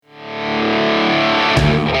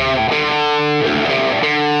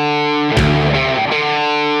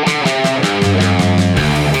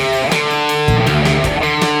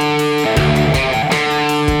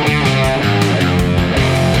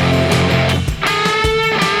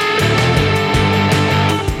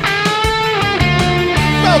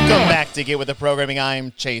Welcome back to Get With The Programming.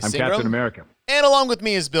 I'm Chase I'm Ingram. Captain America. And along with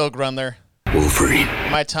me is Bill Grundler. Wolverine.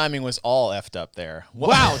 My timing was all effed up there.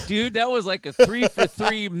 Wow, dude, that was like a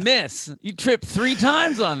 3-for-3 miss. You tripped 3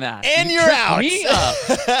 times on that. And you're tripped out. Me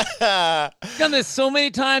up. You've done this so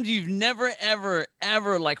many times. You've never,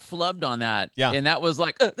 ever like flubbed on that. Yeah. And that was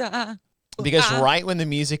like, Because right when the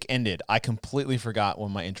music ended, I completely forgot what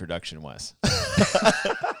my introduction was.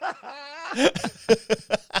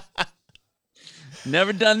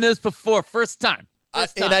 never done this before. First time.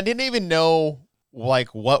 And I didn't even know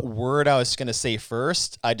like what word I was going to say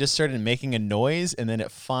first. I just started making a noise, and then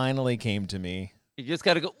it finally came to me. You just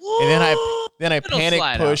got to go. And then I It'll panic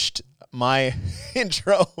slide pushed my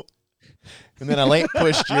intro, and then I late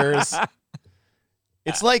pushed yours.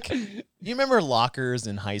 It's like, you remember lockers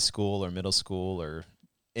in high school or middle school,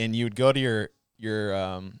 and you'd go to your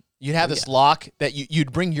you'd have this lock that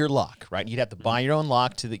you'd bring your lock, right? You'd have to buy your own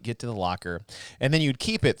lock to get to the locker, and then you'd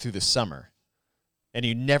keep it through the summer, and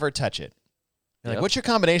you'd never touch it. You're like, what's your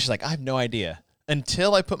combination? Like, I have no idea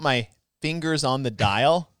until I put my fingers on the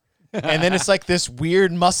dial. And then it's like this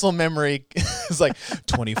weird muscle memory. It's like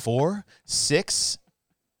 24, 6,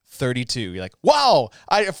 32. You're like, wow,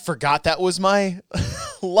 I forgot that was my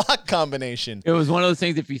lock combination. It was one of those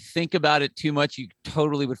things, if you think about it too much, you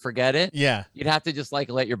totally would forget it. Yeah. You'd have to just like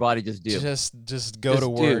let your body just do. Just go to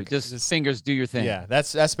work. Just fingers do your thing. Yeah,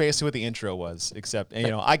 that's basically what the intro was. Except,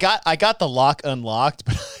 I got the lock unlocked,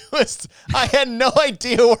 but I had no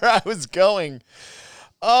idea where I was going.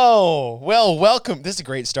 Oh, well, welcome. This is a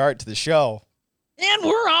great start to the show. And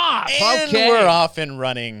we're off. And we're off and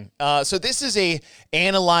running. So this is a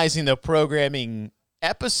analyzing the programming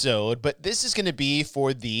episode, but this is going to be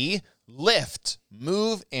for the Lift,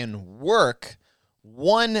 Move, and Work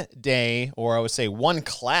one day, or I would say one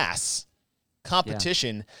class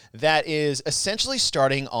competition that is essentially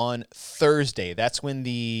starting on Thursday. That's when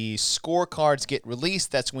the scorecards get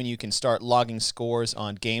released. That's when you can start logging scores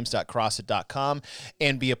on games.crossit.com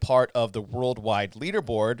and be a part of the worldwide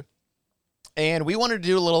leaderboard. And we wanted to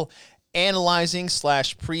do a little analyzing /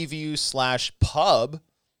 preview / pub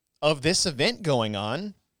of this event going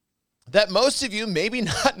on that most of you maybe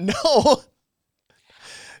not know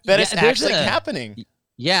that it's actually happening.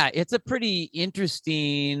 Yeah, it's a pretty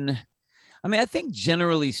interesting. I mean, I think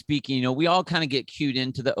generally speaking, we all kind of get cued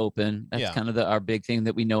into the open. That's kind of our big thing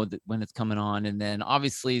that we know that when it's coming on. And then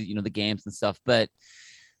obviously, the games and stuff. But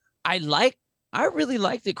I really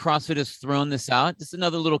like that CrossFit has thrown this out. Just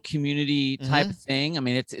another little community type of thing. I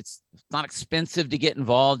mean, it's not expensive to get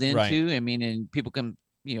involved into. Right. I mean, and people can,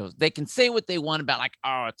 they can say what they want about like,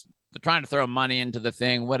 oh, they're trying to throw money into the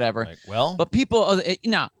thing, whatever. Like, well, but people,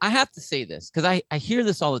 I have to say this because I hear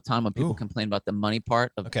this all the time when people complain about the money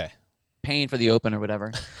part of paying for the open or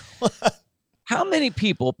whatever. How many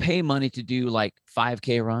people pay money to do like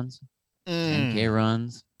 5K runs, 10K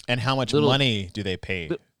runs? And how much money do they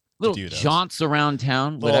pay? Little jaunts around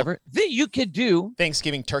town, whatever, that you could do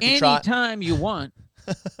Thanksgiving turkey trot anytime you want,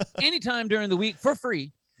 anytime during the week for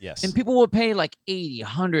free. Yes. And people will pay like $80,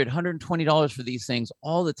 $100, $120 for these things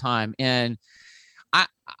all the time. And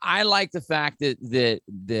I like the fact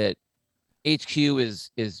that HQ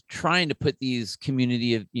is trying to put these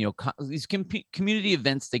community of, these community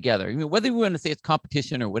events together. I mean, whether we want to say it's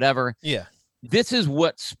competition or whatever. Yeah. This is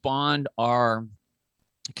what spawned our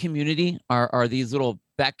community, are these little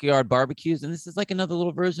backyard barbecues. And this is like another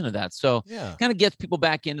little version of that. So kind of gets people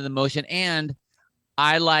back into the motion. And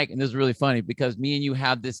I and this is really funny because me and you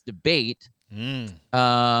have this debate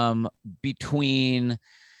between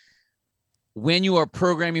when you are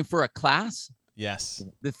programming for a class. Yes.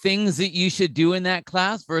 The things that you should do in that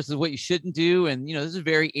class versus what you shouldn't do. And, this is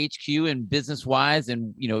very HQ and business wise.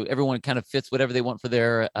 And, everyone kind of fits whatever they want for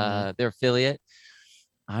their affiliate.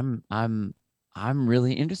 I'm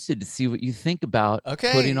really interested to see what you think about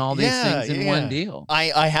putting all these things in one deal.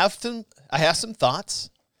 I have some thoughts,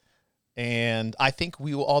 and I think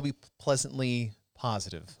we will all be pleasantly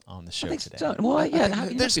positive on the show today. So. Well,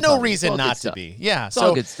 there's no reason not to be. Yeah, it's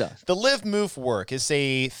all good stuff. The Live, Move, Work is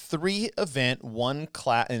a 3-event, one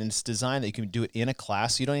class, and it's designed that you can do it in a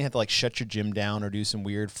class. So you don't even have to like shut your gym down or do some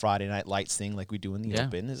weird Friday Night Lights thing like we do in the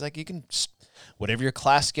open. It's like you can whatever your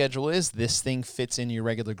class schedule is, this thing fits in your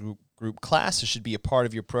regular group class. It should be a part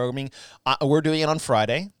of your programming. We're doing it on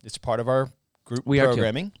Friday. It's part of our group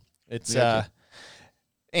programming. It's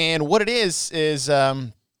and what it is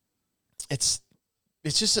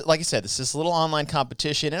it's just like I said, it's this little online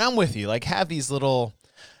competition, and I'm with you. Like, have these little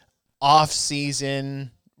off-season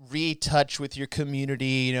retouch with your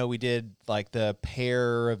community. We did like the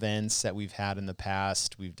pair events that we've had in the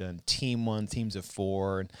past. We've done team 1, teams of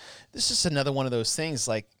 4, and this is just another one of those things.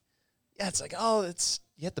 Like, it's like, oh, it's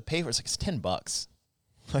you have to pay for it. It's $10.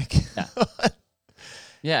 Like,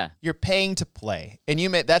 yeah, you're paying to play. And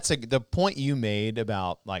the point you made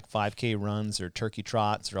about like 5K runs or turkey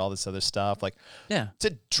trots or all this other stuff. Like,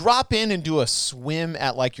 to drop in and do a swim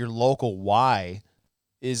at like your local Y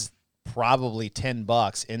is probably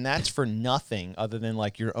 $10, and that's for nothing other than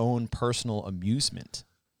like your own personal amusement.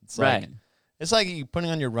 It's like, it's like you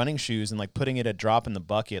putting on your running shoes and like putting it a drop in the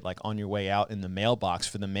bucket, like on your way out in the mailbox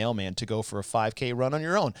for the mailman to go for a 5K run on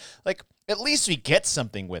your own. Like, at least we get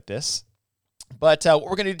something with this. But what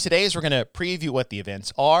we're going to do today is we're going to preview what the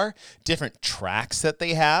events are, different tracks that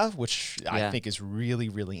they have, which I think is really,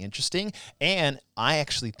 really interesting. And I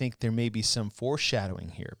actually think there may be some foreshadowing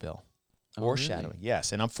here, Bill. Foreshadowing,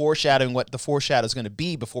 yes. And I'm foreshadowing what the foreshadow is going to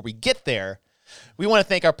be before we get there. We want to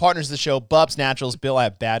thank our partners of the show, Bubs Naturals. Bill, I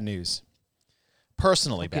have bad news.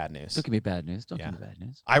 Personally, bad news. Don't give me bad news. Don't give me bad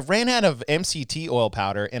news. I ran out of MCT oil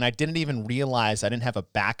powder, and I didn't even realize I didn't have a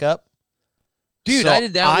backup. Dude, so I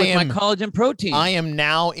did that with my collagen protein. I am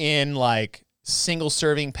now in like single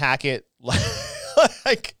serving packet,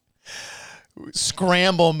 like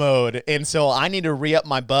scramble mode. And so I need to re-up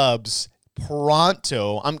my Bubs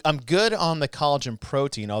pronto. I'm good on the collagen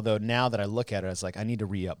protein, although now that I look at it, it's like I need to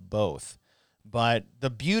re-up both. But the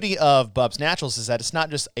beauty of Bubs Naturals is that it's not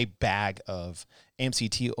just a bag of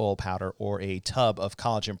MCT oil powder or a tub of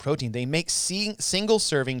collagen protein. They make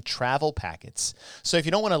single-serving travel packets. So if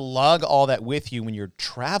you don't want to lug all that with you when you're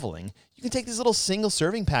traveling, you can take these little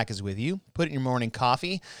single-serving packets with you, put it in your morning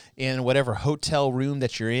coffee in whatever hotel room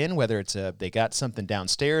that you're in, whether it's they got something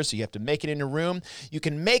downstairs, so you have to make it in a room. You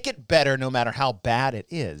can make it better no matter how bad it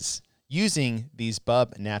is, using these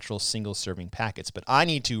Bub Natural single-serving packets. But I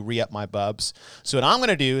need to re-up my Bubs. So what I'm going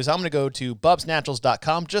to do is I'm going to go to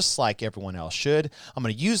bubsnaturals.com, just like everyone else should. I'm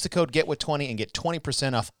going to use the code GETWIT20 and get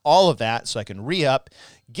 20% off all of that so I can re-up,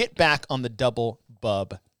 get back on the double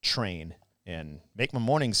Bub train, and make my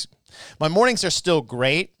mornings. My mornings are still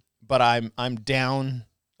great, but I'm down.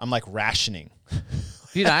 I'm like rationing.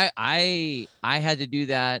 Dude, I had to do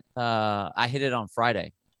that. I hit it on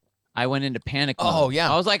Friday. I went into panic mode. Oh, yeah.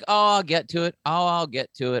 I was like, I'll get to it. I'll get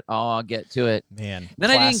to it. I'll get to it. Man.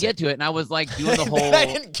 Then classic. I didn't get to it. And I was like doing the whole,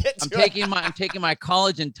 I'm taking my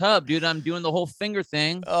collagen tub, dude. I'm doing the whole finger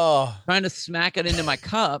thing. Oh. Trying to smack it into my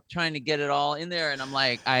cup, trying to get it all in there. And I'm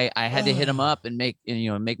like, I had to hit them up and make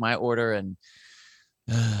my order. And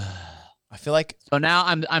I feel like. So now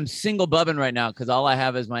I'm single bubbing right now because all I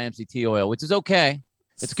have is my MCT oil, which is okay.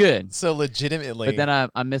 It's good. So legitimately. But then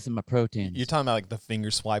I'm missing my protein. You're talking about like the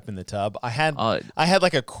finger swipe in the tub. I had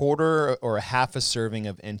like a quarter or a half a serving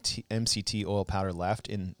of MCT oil powder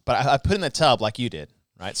left but I put in the tub like you did,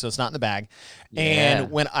 right? So it's not in the bag. Yeah.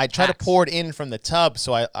 And when I try to pour it in from the tub,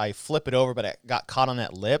 so I flip it over, but it got caught on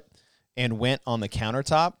that lip and went on the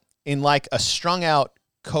countertop. In like a strung out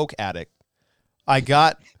Coke addict, I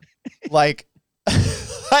got like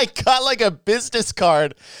a business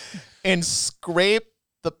card and scraped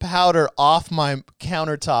the powder off my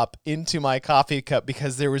countertop into my coffee cup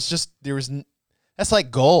because that's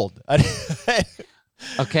like gold.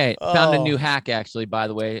 Okay, found a new hack actually. By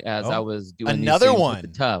the way, as I was doing another one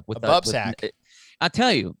with the tub with a Bubs hack. I'll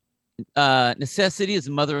tell you, necessity is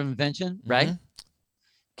the mother of invention, right? Mm-hmm.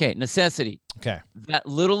 Okay, necessity. Okay, that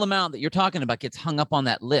little amount that you're talking about gets hung up on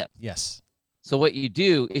that lip. Yes. So what you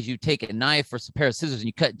do is you take a knife or some pair of scissors and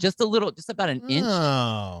you cut just about an inch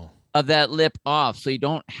of that lip off, so you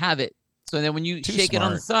don't have it. So then when you shake it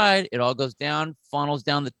on the side, it all goes down, funnels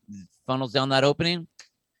down that opening,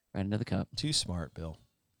 right into the cup. Too smart, Bill.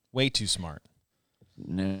 Way too smart.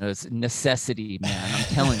 No, it's necessity, man. I'm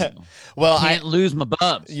telling you. Well, I can't lose my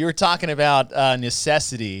Bubs. You were talking about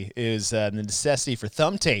necessity is the necessity for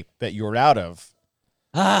thumb tape that you were out of.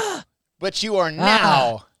 But you are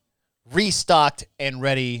now restocked and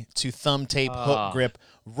ready to thumb tape, hook grip,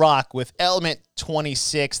 rock with Element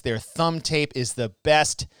 26. Their thumb tape is the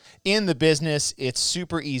best in the business. It's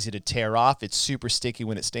super easy to tear off. It's super sticky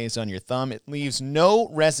when it stays on your thumb. It leaves no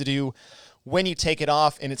residue when you take it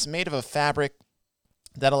off, and it's made of a fabric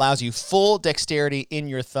that allows you full dexterity in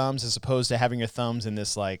your thumbs as opposed to having your thumbs in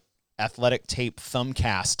this like athletic tape thumb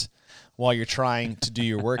cast while you're trying to do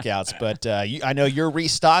your workouts. But I know you're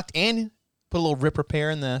restocked and put a little rip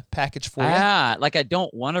repair in the package for you. Like I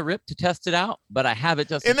don't want to rip to test it out, but I have it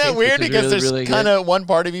just in case. Isn't that weird? Because really, there's really kind of one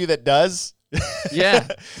part of you that does. Yeah.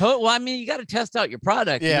 Well, I mean, you got to test out your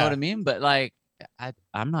product. You know what I mean? But like, I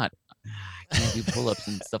can't do pull-ups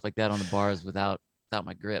and stuff like that on the bars without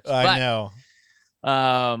my grips. I know.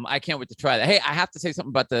 I can't wait to try that. Hey, I have to say something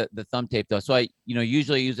about the thumb tape though. So I,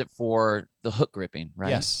 usually use it for the hook gripping, right?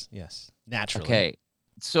 Yes. Naturally. Okay.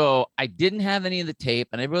 So I didn't have any of the tape,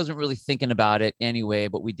 and I wasn't really thinking about it anyway.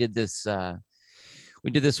 But we did this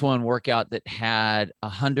one workout that had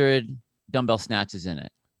 100 dumbbell snatches in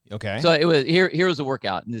it. Okay. So it was here was a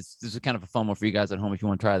workout, and this is kind of a fun one for you guys at home if you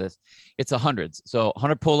want to try this. It's 100s, so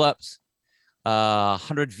 100 pull-ups,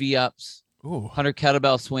 100 V-ups, 100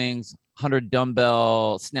 kettlebell swings, 100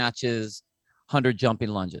 dumbbell snatches, 100 jumping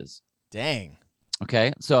lunges. Dang.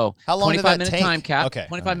 Okay, so how long 25-minute time cap. Okay,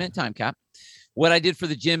 25-minute time cap. What I did for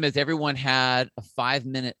the gym is everyone had a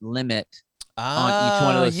 5-minute limit on each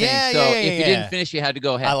one of those things. So if you didn't finish, you had to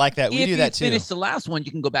go ahead. I like that. We do that too. If you finish the last one,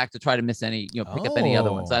 you can go back to try to miss any, pick up any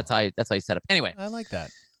other ones. That's how you set up. Anyway, I like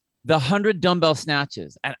that. The 100 dumbbell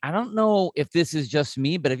snatches. And I don't know if this is just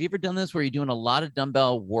me, but have you ever done this where you're doing a lot of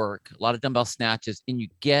dumbbell work, a lot of dumbbell snatches, and you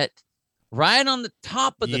get right on the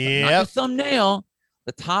top of the not your thumbnail,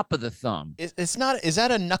 the top of the thumb? Is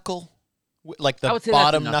that a knuckle? Like the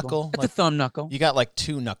bottom knuckle? It's a thumb knuckle. You got like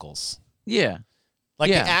 2 knuckles. Yeah.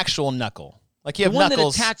 Like the actual knuckle. Like you have the one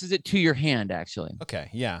knuckles that attaches it to your hand, actually.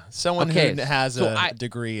 Okay, yeah. Someone who has a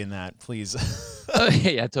degree in that, please.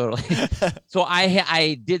 Yeah, totally. So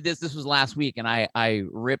I did this. This was last week, and I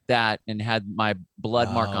ripped that and had my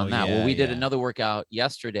blood mark on that. Well, we did another workout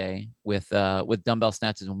yesterday with dumbbell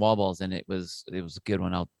snatches and wall balls, and it was a good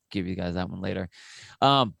one. I'll give you guys that one later.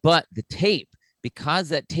 But the tape, because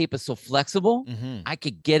that tape is so flexible, I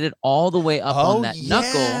could get it all the way up on that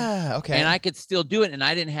knuckle. Okay. And I could still do it. And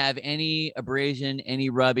I didn't have any abrasion, any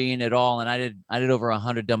rubbing at all. And I did over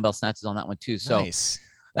 100 dumbbell snatches on that one too. So nice.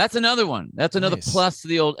 That's another one. That's another plus to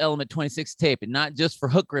the old Element 26 tape. And not just for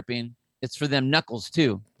hook gripping, it's for them knuckles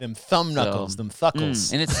too. Them thumb knuckles, them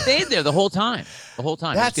thuckles. And it stayed there the whole time.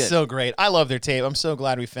 That's so great. I love their tape. I'm so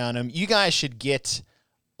glad we found them. You guys should get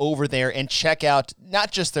over there and check out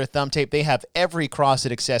not just their thumb tape. They have every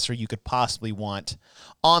CrossFit accessory you could possibly want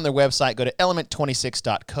on their website. Go to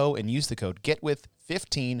element26.co and use the code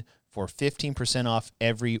GETWITH15 for 15% off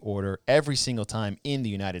every order, every single time in the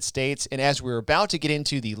United States. And as we're about to get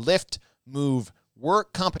into the Lift, Move,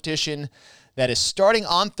 Work competition that is starting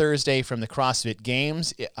on Thursday from the CrossFit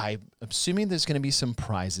Games, I'm assuming there's going to be some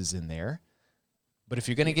prizes in there. But if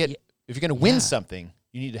you're going to win something,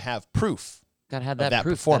 you need to have proof. Gotta have that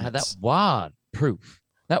proof. Gotta have that WOD proof.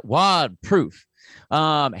 That WOD proof.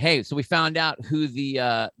 Hey, so we found out who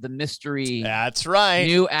the mystery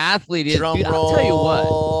new athlete is. Drum Dude, roll. I'll tell you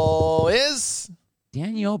what is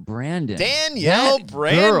Danielle Brandon. Danielle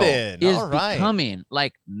Brandon is becoming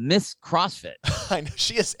like Miss CrossFit. I know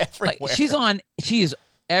she is everywhere. Like, she is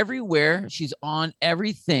everywhere. She's on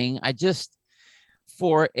everything. I just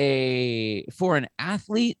for an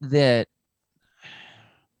athlete that,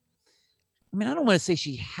 I mean, I don't want to say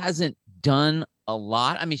she hasn't done a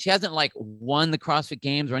lot. I mean, she hasn't like won the CrossFit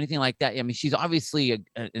Games or anything like that. I mean, she's obviously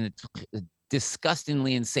a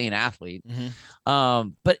disgustingly insane athlete.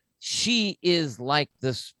 But she is like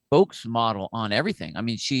the spokesmodel on everything. I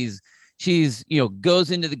mean, she's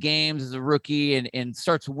goes into the games as a rookie and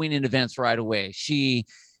starts winning events right away. She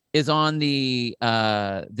is on the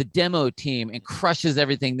demo team and crushes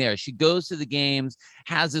everything there. She goes to the games,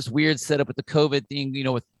 has this weird setup with the COVID thing,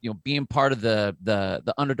 with being part of the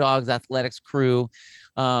Underdogs athletics crew,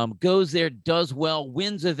 goes there, does well,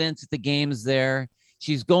 wins events at the games there.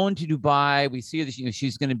 She's going to Dubai. We see that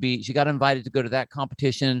she got invited to go to that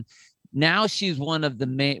competition. Now she's one of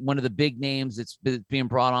the big names that's being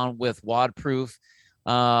brought on with WOD Proof.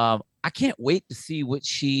 I can't wait to see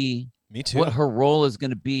Me too. what her role is going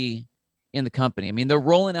to be in the company. I mean, they're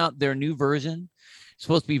rolling out their new version. It's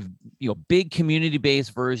supposed to be, big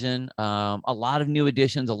community-based version. A lot of new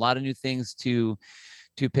additions, a lot of new things to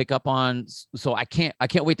pick up on. So I can't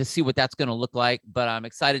wait to see what that's going to look like, but I'm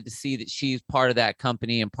excited to see that she's part of that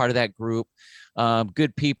company and part of that group.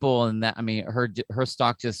 Good people. And that, I mean, her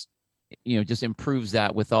stock just improves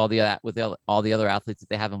that with all the other athletes that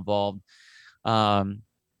they have involved.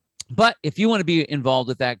 But if you want to be involved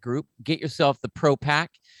with that group, get yourself the Pro Pack.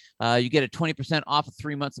 You get a 20% off a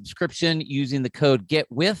 3-month subscription using the code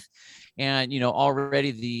GETWITH. And,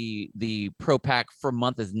 already the Pro Pack for a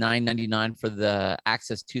month is $9.99 for the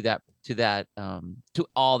access to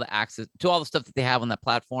all the stuff that they have on that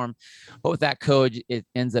platform. But with that code, it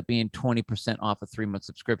ends up being 20% off a 3-month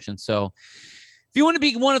subscription. So if you want to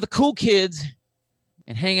be one of the cool kids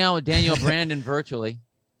and hang out with Danielle Brandon virtually,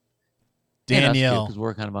 Danielle, because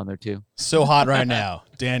we're kind of on there too. So hot right now.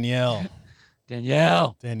 Danielle. Yeah,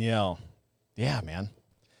 man.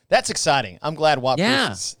 That's exciting. I'm glad WOD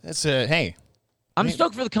Proof is. Hey. I'm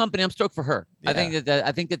stoked for the company. I'm stoked for her. Yeah.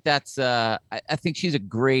 I think she's a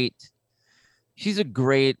great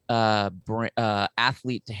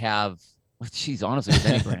athlete to have. She's honestly with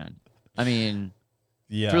any brand. I mean,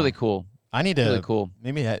 Yeah. It's really cool. I need to really cool.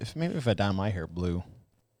 Maybe if I dye my hair blue,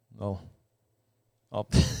 I'll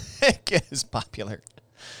get as popular.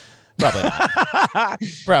 Probably not.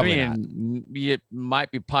 Probably I mean, it might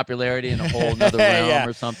be popularity in a whole nother realm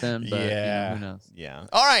or something, but who knows? Yeah.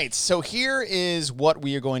 All right. So here is what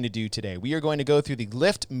we are going to do today. We are going to go through the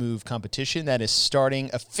lift move competition that is starting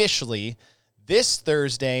officially this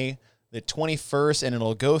Thursday, the 21st, and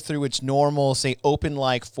it'll go through its normal, say, open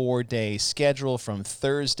like 4-day schedule from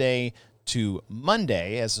Thursday to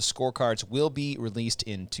Monday, as the scorecards will be released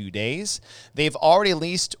in 2 days. They've already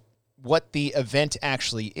released what the event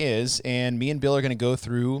actually is, and me and Bill are going to go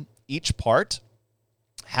through each part,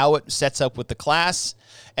 how it sets up with the class,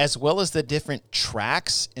 as well as the different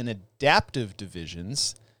tracks and adaptive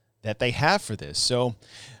divisions that they have for this. So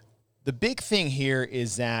the big thing here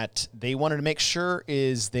is that they wanted to make sure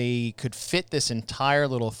is they could fit this entire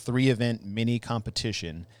little 3-event mini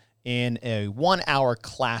competition in a 1-hour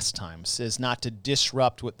class time, so as not to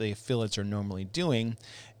disrupt what the affiliates are normally doing.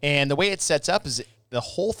 And the way it sets up is the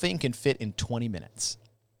whole thing can fit in 20 minutes.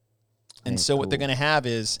 And so what they're going to have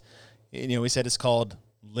is, we said it's called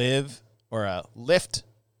lift,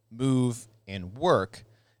 move, and work.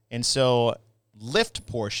 And so lift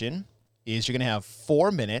portion is you're going to have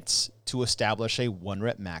 4 minutes to establish a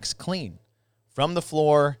 1-rep max clean from the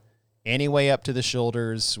floor any way up to the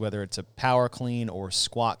shoulders, whether it's a power clean or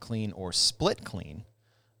squat clean or split clean.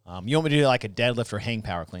 You want me to do like a deadlift or hang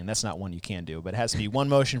power clean. That's not one you can do, but it has to be one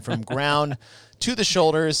motion from ground to the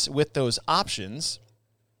shoulders with those options.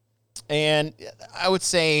 And I would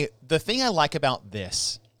say the thing I like about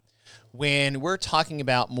this, when we're talking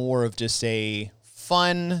about more of just a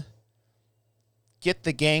fun, get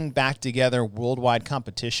the gang back together worldwide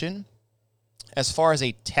competition, as far as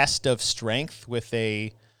a test of strength with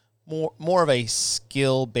a more of a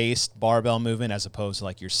skill-based barbell movement as opposed to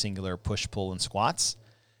like your singular push, pull, and squats,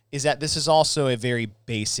 is that this is also a very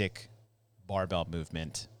basic barbell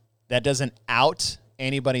movement that doesn't out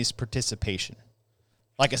anybody's participation,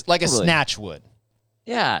 like a snatch would.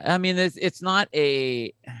 Yeah, I mean, it's not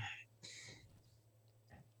a.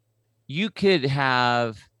 You could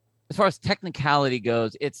have, as far as technicality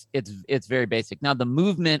goes, it's very basic. Now the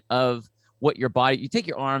movement of what your body, you take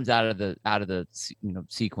your arms out of the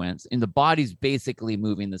sequence, and the body's basically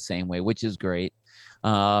moving the same way, which is great.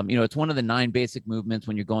 It's one of the 9 basic movements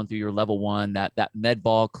when you're going through your level 1, that med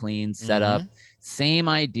ball clean setup, same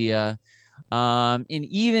idea. And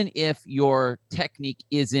even if your technique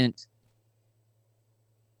isn't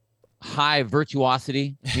high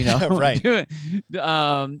virtuosity, right.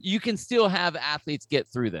 You can still have athletes get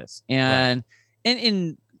through this. And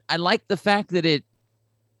I like the fact that it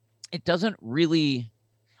doesn't really,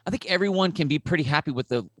 I think everyone can be pretty happy with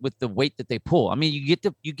the weight that they pull. I mean, you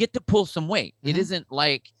get to pull some weight. It isn't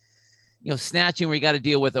like, snatching where you got to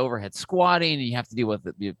deal with overhead squatting and you have to deal with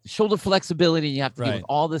the shoulder flexibility and you have to deal with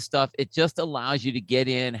all this stuff. It just allows you to get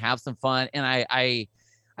in, have some fun. And I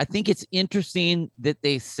think it's interesting that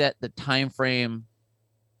they set the time frame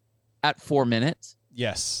at 4 minutes.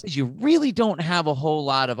 Yes. You really don't have a whole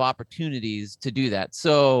lot of opportunities to do that.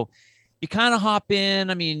 So you kind of hop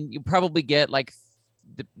in. I mean, you probably get like,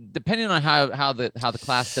 depending on how the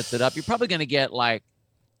class sets it up, you're probably going to get like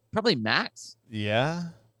probably max. Yeah.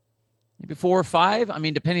 Maybe 4 or 5. I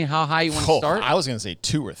mean, depending on how high you want to start. I was going to say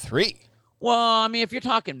 2 or 3. Well, I mean, if you're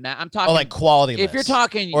talking, I'm talking like quality lifts. If you're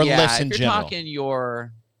talking, or lifts in if you're general.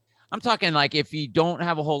 talking I'm talking like if you don't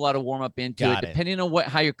have a whole lot of warm up into it, depending on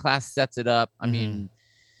how your class sets it up. I mean,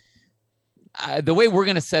 the way we're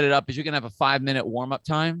going to set it up is you're going to have a 5-minute warm up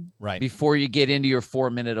time before you get into your 4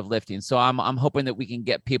 minute of lifting. So I'm hoping that we can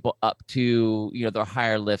get people up to, their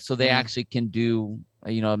higher lifts. So they actually can do,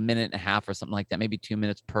 a minute and a half or something like that, maybe 2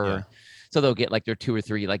 minutes per. Yeah. So they'll get like their 2 or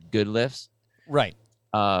 3 like good lifts. Right.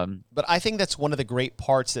 But I think that's one of the great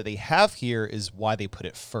parts that they have here is why they put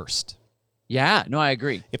it first. Yeah, no, I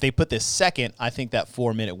agree. If they put this second, I think that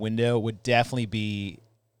 4-minute window would definitely be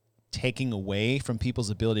taking away from people's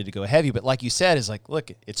ability to go heavy. But like you said, is like,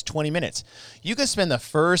 look, it's 20 minutes. You can spend the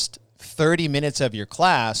first 30 minutes of your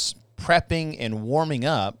class prepping and warming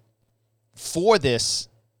up for this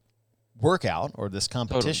workout or this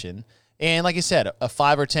competition. Totally. And like you said, a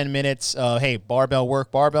 5 or 10 minutes, hey, barbell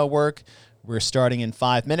work. We're starting in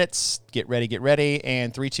 5 minutes. Get ready.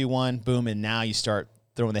 And 3, 2, 1, boom. And now you start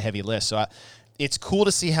throwing the heavy list. So it's cool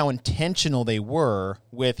to see how intentional they were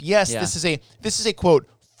with, this is a quote,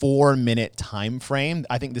 4-minute time frame.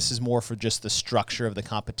 I think this is more for just the structure of the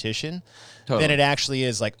competition than it actually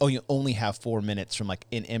is like, you only have 4 minutes from like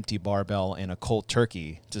an empty barbell and a cold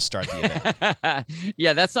turkey to start the event.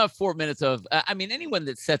 Yeah, that's not 4 minutes of, anyone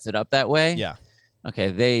that sets it up that way. Yeah.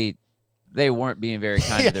 Okay. they weren't being very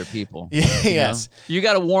kind to their people. Yes. You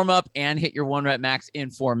got to warm up and hit your 1 rep max in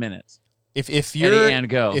 4 minutes. If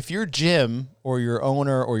your gym or your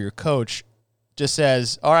owner or your coach just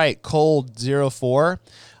says, all right, cold 04,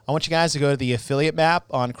 I want you guys to go to the affiliate map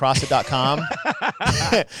on CrossFit.com.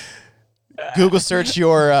 Google search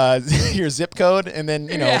your zip code, and then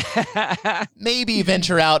maybe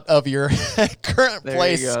venture out of your current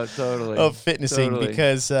place of fitnessing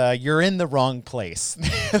because you're in the wrong place.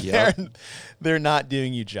 Yep. They're not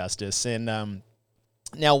doing you justice. And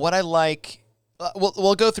now, what I like,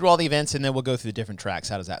 we'll go through all the events, and then we'll go through the different tracks.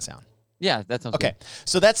 How does that sound? Yeah, that sounds okay. Good.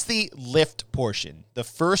 So that's the lift portion. The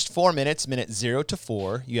first 4 minutes, minute 0 to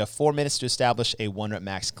 4, you have 4 minutes to establish a 1 rep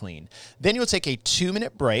max clean. Then you'll take a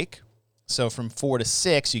 2-minute break. So from 4 to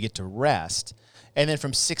 6, you get to rest. And then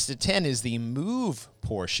from 6 to 10 is the move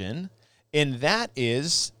portion. And that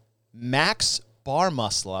is max bar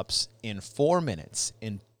muscle ups in 4 minutes.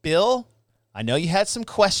 And Bill, I know you had some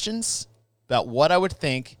questions about what I would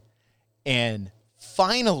think. And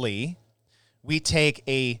finally, we take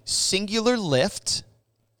a singular lift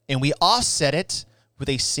and we offset it with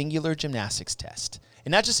a singular gymnastics test.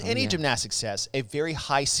 And not just any gymnastics test, a very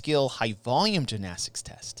high skill, high volume gymnastics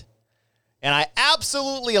test. And I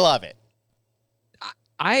absolutely love it.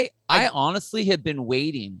 I honestly have been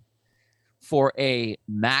waiting for a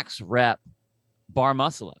max rep bar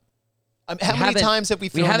muscle up. How many times have we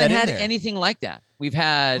thrown that in there? We haven't had anything like that. We've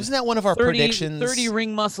had Wasn't that one of our predictions? 30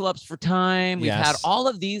 ring muscle ups for time. We've had all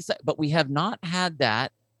of these, but we have not had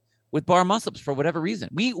that with bar muscle ups for whatever reason.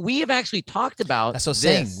 We have actually talked about That's what I'm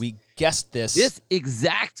saying. We guessed this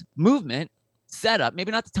exact movement setup.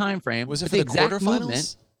 Maybe not the time frame. Was it for the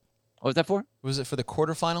quarterfinals? What was that for? Was it for the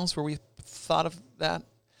quarterfinals where we thought of that?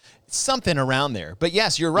 It's something around there. But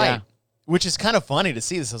yes, you're right. Yeah. Which is kind of funny to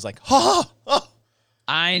see this. I was like, oh.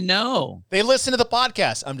 I know. They listen to the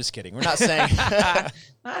podcast. I'm just kidding. We're not saying.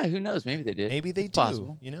 Who knows? Maybe they did. Maybe they do.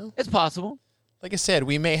 Possible. It's possible. Like I said,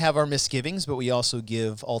 we may have our misgivings, but we also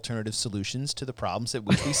give alternative solutions to the problems that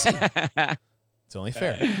which we see. It's only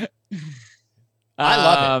fair. I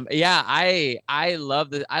love it. Yeah, I love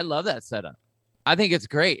that setup. I think it's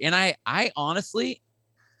great. And I honestly,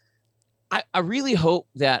 I really hope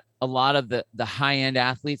that a lot of the high-end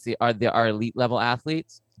athletes, our elite level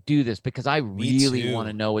athletes, do this because I really want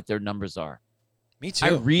to know what their numbers are. Me too. I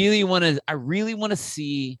really want to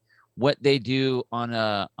see what they do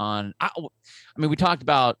I mean, we talked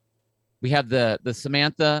about, we have the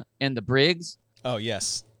Samantha and the Briggs. Oh,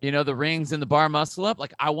 yes. The rings and the bar muscle up.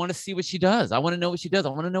 Like, I want to see what she does. I want to know what she does. I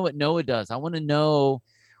want to know what Noah does. I want to know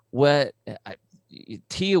what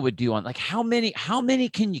Tia would do on, like, how many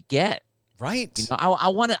can you get? Right. I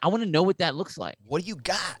want to know what that looks like. What do you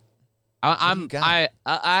got? I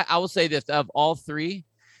will say this, of all three,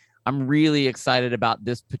 I'm really excited about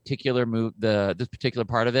this particular move, this particular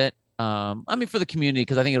part of it. I mean, for the community,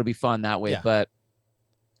 because I think it'll be fun that way, but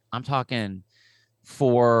I'm talking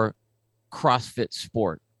for CrossFit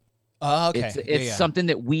sport. Okay. It's something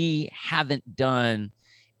that we haven't done,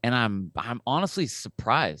 and I'm honestly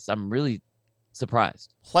surprised. I'm really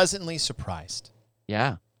surprised. Pleasantly surprised.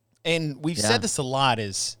 Yeah. And we've said this a lot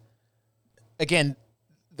is, again,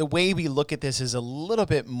 the way we look at this is a little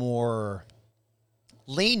bit more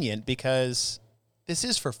lenient because this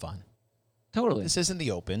is for fun. Totally. This isn't the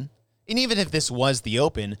open. And even if this was the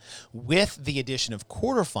open, with the addition of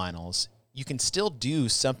quarterfinals, you can still do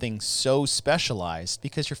something so specialized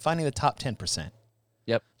because you're finding the top 10%.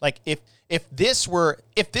 Yep. Like if this were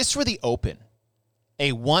the open,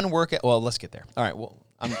 a one workout, well, let's get there. All right, well,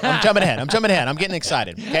 I'm jumping ahead. I'm getting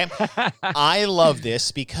excited. Okay. I love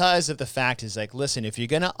this because of the fact is, like, listen, if you're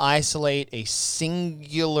going to isolate a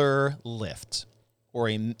singular lift or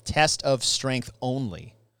a test of strength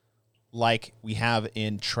only, like we have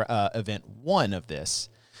in event 1 of this,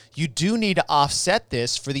 you do need to offset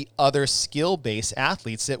this for the other skill-based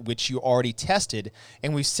athletes at which you already tested.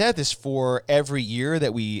 And we've said this for every year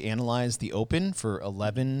that we analyze the open for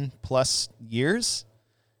 11 plus years.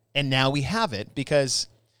 And now we have it because,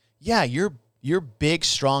 yeah, your big,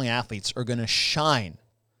 strong athletes are going to shine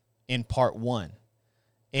in part 1.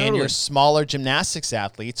 And your smaller gymnastics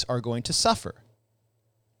athletes are going to suffer.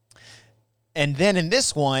 And then in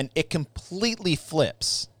this one, it completely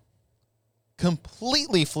flips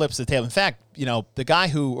the table. In fact, the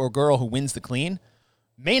guy or girl who wins the clean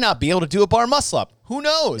may not be able to do a bar muscle up. Who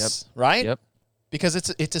knows, right? Yep. Because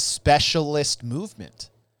it's a specialist movement.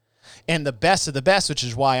 And the best of the best, which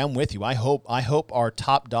is why I'm with you. I hope our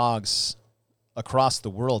top dogs across the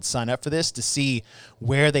world sign up for this to see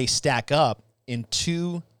where they stack up in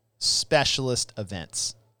 2 specialist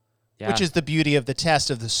events. which is the beauty of the test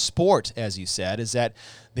of the sport, as you said, is that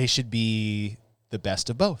they should be the best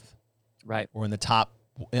of both. Right. Or in the top.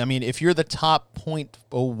 I mean, if you're the top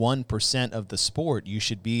 0.01% of the sport, you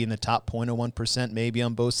should be in the top 0.01% maybe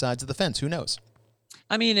on both sides of the fence. Who knows?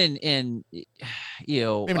 I mean, and you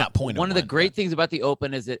know, maybe not 0.01. One of the great things about the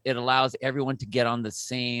Open is it allows everyone to get on the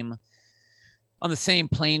same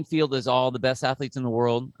playing field as all the best athletes in the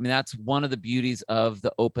world. I mean, that's one of the beauties of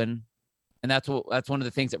the Open. And that's one of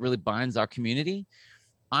the things that really binds our community.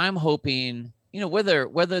 I'm hoping, you know,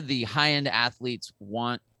 whether the high-end athletes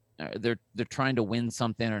want, they're trying to win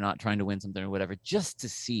something or not trying to win something or whatever, just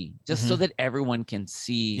so that everyone can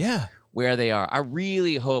see where they are. I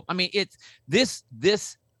really hope. I mean, it's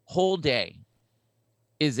this whole day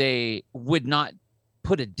would not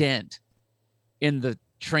put a dent in the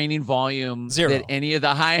training volume that any of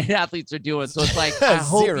the high-end athletes are doing. So it's like, I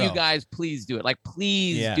hope you guys please do it. Like,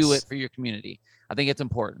 please do it for your community. I think it's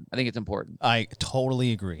important. I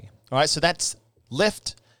totally agree. All right, so that's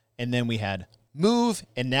lift, and then we had move,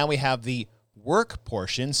 and now we have the work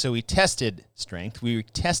portion. So we tested strength, we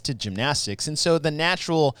tested gymnastics, and so the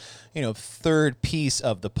natural, you know, third piece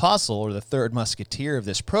of the puzzle, or the third musketeer of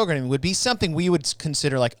this programming, would be something we would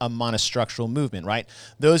consider like a monostructural movement, right?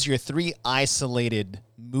 Those are your three isolated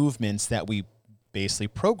movements that we basically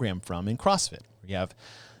program from in CrossFit. You have,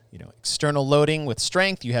 you know, external loading with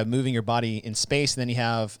strength, you have moving your body in space, and then you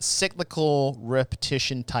have cyclical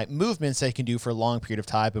repetition type movements that you can do for a long period of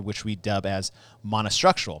time, which we dub as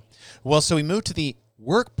monostructural. Well, so we move to the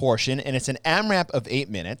work portion, and it's an AMRAP of 8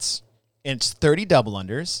 minutes, and it's 30 double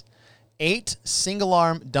unders, 8 single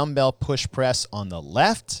arm dumbbell push press on the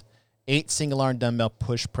left, 8 single arm dumbbell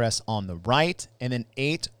push press on the right, and then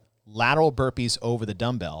 8 lateral burpees over the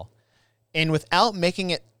dumbbell. And without making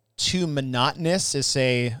it too monotonous as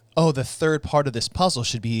say, oh, the third part of this puzzle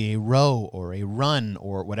should be a row or a run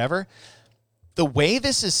or whatever, the way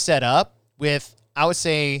this is set up with, I would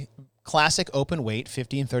say, classic open weight,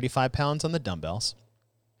 50 and 35 pounds on the dumbbells,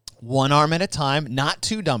 one arm at a time, not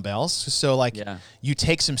 2 dumbbells. So like you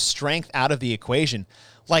take some strength out of the equation.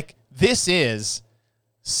 Like, this is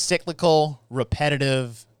cyclical,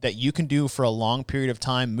 repetitive, that you can do for a long period of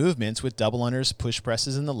time movements with double unders, push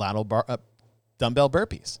presses, and the lateral dumbbell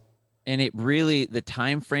burpees. And it really, the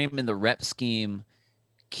time frame and the rep scheme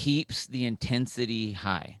keeps the intensity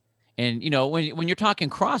high. And, you know, when you're talking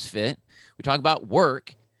CrossFit, we talk about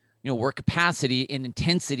work, you know, work capacity and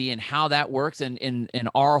intensity and how that works and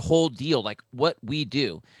our whole deal, like what we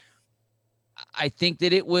do. I think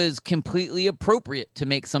that it was completely appropriate to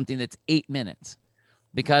make something that's 8 minutes,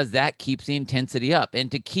 because that keeps the intensity up,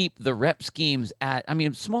 and to keep the rep schemes at, I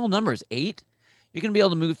mean, small numbers, 8, you're going to be able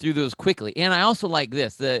to move through those quickly. And I also like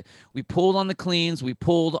this, that we pulled on the cleans, we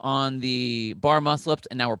pulled on the bar muscle ups,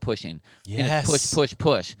 and now we're pushing. Yes. And it's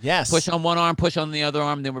push. Yes. Push on one arm, push on the other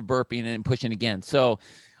arm, then we're burping and pushing again. So,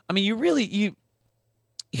 I mean, you really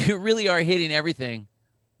are hitting everything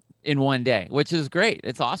in one day, which is great.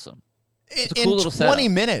 It's awesome. It's a cool little setup. 20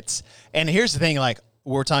 minutes. And here's the thing, like,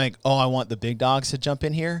 we're talking, oh, I want the big dogs to jump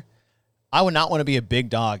in here. I would not want to be a big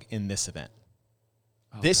dog in this event.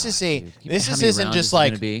 This isn't just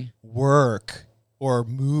like work or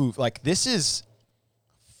move. Like, this is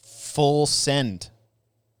full send.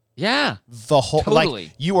 Yeah. The whole, totally.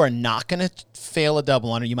 Like, you are not going to fail a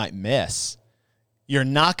double under. You might miss. You're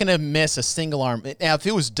not going to miss a single arm. Now, if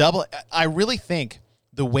it was double, I really think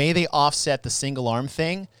the way they offset the single arm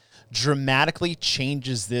thing dramatically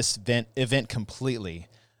changes this event completely,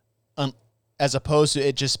 as opposed to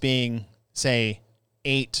it just being, say,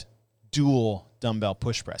 8 dual dumbbell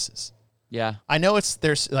push presses. Yeah. I know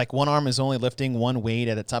there's like one arm is only lifting one weight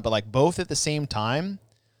at a time, but like both at the same time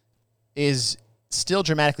is still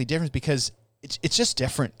dramatically different, because it's just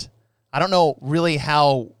different. I don't know really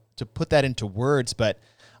how to put that into words, but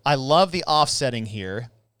I love the offsetting here.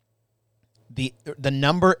 The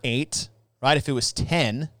number 8, right? If it was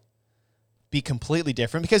 10, be completely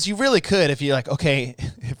different, because you really could, if you're like, okay,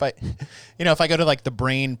 if I go to like the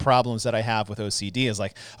brain problems that I have with OCD, is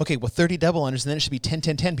like, okay, well, 30 double unders, and then it should be 10,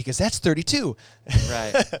 10, 10, because that's 32.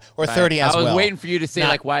 Right. Or 30 as well. I was waiting for you to say,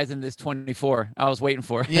 like, why isn't this 24? I was waiting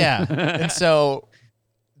for it. Yeah. And so,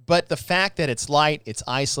 but the fact that it's light, it's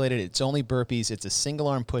isolated, it's only burpees, it's a single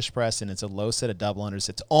arm push press, and it's a low set of double unders,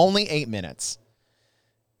 it's only 8 minutes,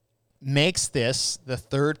 makes this the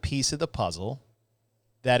third piece of the puzzle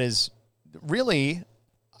that is really,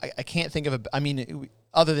 I can't think of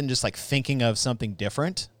other than just like thinking of something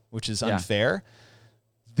different, which is unfair.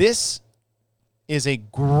 This is a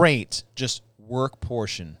great just work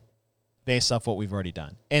portion based off what we've already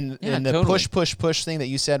done. And the totally. push thing that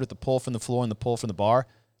you said with the pull from the floor and the pull from the bar,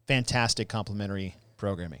 fantastic complementary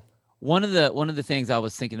programming. One of the things I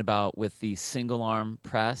was thinking about with the single arm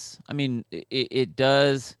press, I mean, it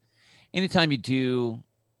does, anytime you do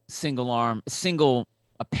single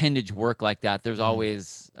appendage work like that, there's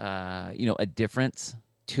always, a difference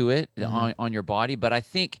to it on your body. But I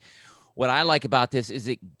think what I like about this is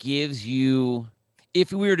it gives you,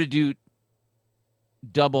 if we were to do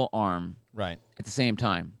double arm right at the same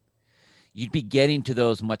time, you'd be getting to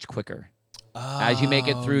those much quicker as you make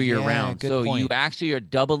it through your round. So point. you actually are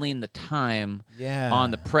doubling the time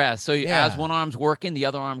on the press. So as one arm's working, the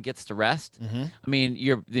other arm gets to rest. I mean,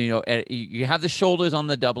 you have the shoulders on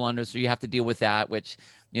the double unders, so you have to deal with that, which,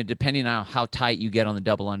 depending on how tight you get on the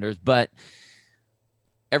double unders, but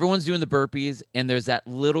everyone's doing the burpees, and there's that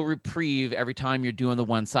little reprieve every time you're doing the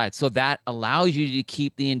one side. So that allows you to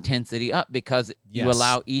keep the intensity up because you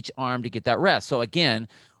allow each arm to get that rest. So again,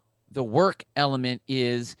 the work element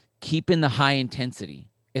is keeping the high intensity.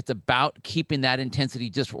 It's about keeping that intensity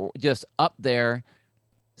just up there,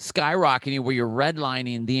 skyrocketing, where you're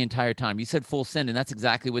redlining the entire time. You said full send, and that's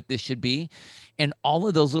exactly what this should be. And all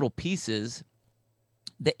of those little pieces,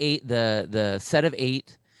 the set of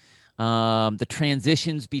 8, the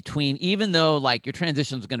transitions between, even though like your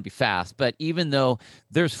transitions are going to be fast, but even though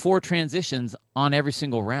there's 4 transitions on every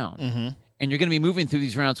single round, and you're going to be moving through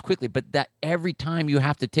these rounds quickly, but that every time you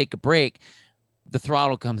have to take a break, the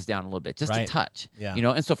throttle comes down a little bit, just a touch,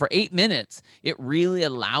 and so for 8 minutes, it really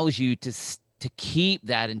allows you to keep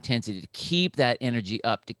that intensity, to keep that energy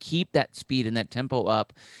up, to keep that speed and that tempo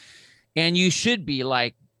up. And you should be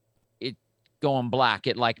like going black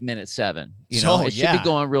at like minute 7. It should be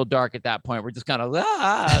going real dark at that point. We're just kind of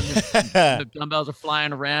the dumbbells are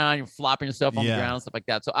flying around, you're flopping yourself on the ground and stuff like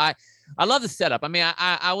that. So I love the setup. I mean,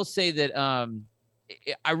 I will say that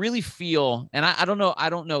I really feel, and I don't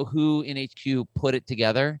know who in HQ put it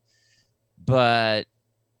together, but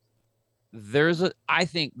I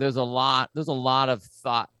think there's a lot of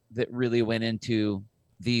thought that really went into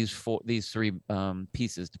these 3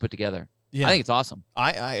 pieces to put together. Yeah. I think it's awesome.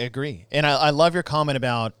 I agree. And I love your comment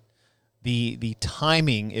about the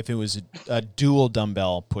timing if it was a dual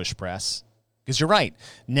dumbbell push press. Because you're right.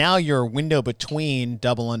 Now your window between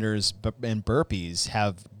double unders and burpees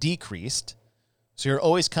have decreased. So you're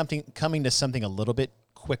always coming to something a little bit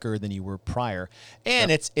quicker than you were prior.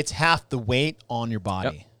 And it's half the weight on your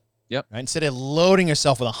body. Yep. Right? Instead of loading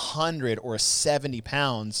yourself with 100 or 70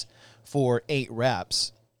 pounds for 8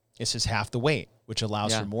 reps, it's just half the weight, which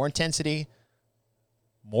allows for more intensity,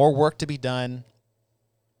 more work to be done,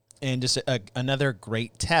 and just another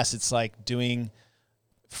great test. It's like doing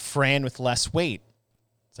Fran with less weight.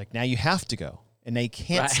 It's like now you have to go, and now you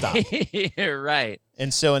can't stop. Right.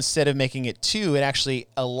 And so instead of making it 2, it actually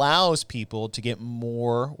allows people to get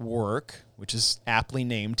more work, which is aptly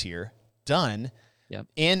named here, done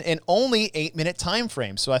in an only 8-minute time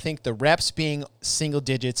frame. So I think the reps being single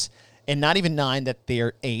digits and not even 9, that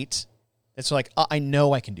they're 8. It's like, I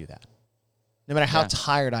know I can do that. No matter how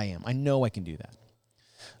tired I am, I know I can do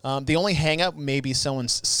that. The only hang-up may be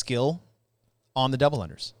someone's skill on the double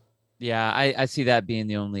unders. Yeah, I see that being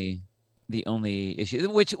the only issue,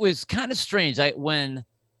 which was kind of strange. When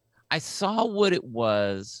I saw what it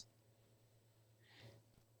was,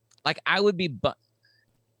 like I would be,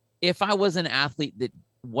 if I was an athlete that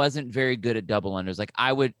wasn't very good at double unders, like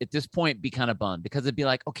I would at this point be kind of bummed, because it'd be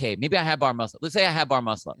like, okay, maybe I have bar muscle. Let's say I have bar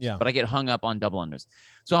muscle ups, but I get hung up on double unders.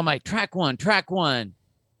 So I'm like, track one.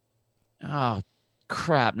 Oh,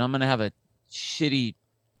 crap. Now I'm going to have a shitty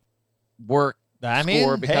work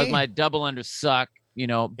score because my double unders suck,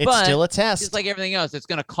 It's but still a test. Just like everything else, it's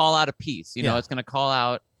going to call out a piece, it's going to call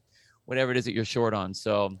out whatever it is that you're short on.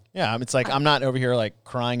 So it's like I'm not over here like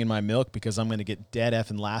crying in my milk because I'm going to get dead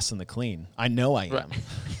effing last in the clean. I know I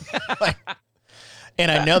am.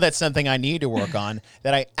 And I know that's something I need to work on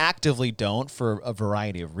that I actively don't for a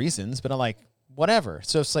variety of reasons, but I'm like, whatever.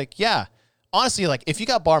 So it's like, honestly, like if you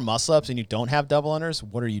got bar muscle ups and you don't have double unders,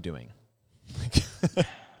 what are you doing?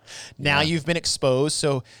 Now you've been exposed.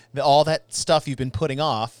 So all that stuff you've been putting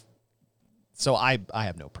off. So I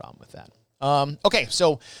have no problem with that. Okay.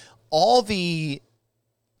 So all the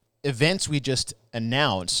events we just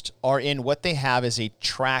announced are in what they have as a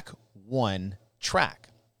track 1 track.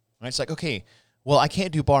 Right? It's like, okay, well, I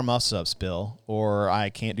can't do bar muscle-ups, Bill, or I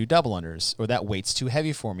can't do double unders, or that weight's too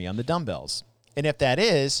heavy for me on the dumbbells. And if that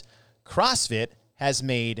is, CrossFit has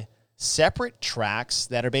made separate tracks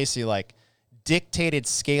that are basically like dictated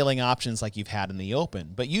scaling options like you've had in the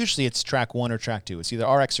open. But usually it's track 1 or track 2. It's either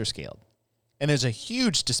RX or scaled. And there's a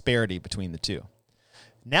huge disparity between the two.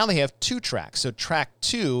 Now they have 2 tracks. So track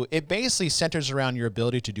 2, it basically centers around your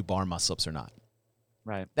ability to do bar muscle-ups or not.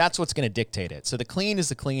 Right. That's what's going to dictate it. So the clean is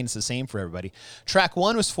the clean. It's the same for everybody. Track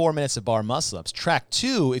 1 was 4 minutes of bar muscle-ups. Track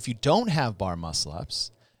 2, if you don't have bar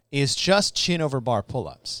muscle-ups, is just chin over bar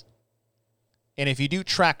pull-ups. And if you do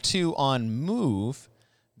track 2 on move,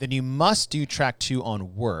 then you must do track 2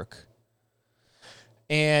 on work.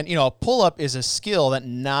 And, a pull-up is a skill that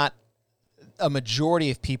not a majority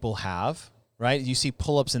of people have, right? You see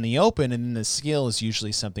pull-ups in the open, and then the skill is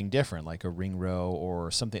usually something different, like a ring row or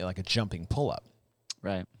something like a jumping pull-up.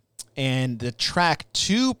 Right. And the track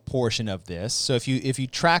 2 portion of this, so if you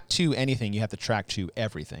track 2 anything, you have to track 2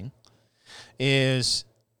 everything, is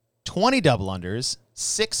 20 double unders,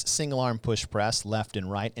 6 single arm push press left and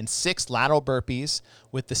right, and 6 lateral burpees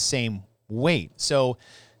with the same weight. So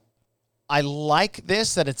I like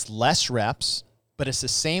this, that it's less reps, but it's the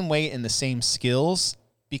same weight and the same skills,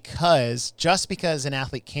 because an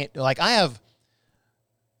athlete can't,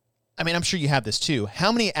 I'm sure you have this too.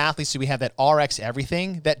 How many athletes do we have that RX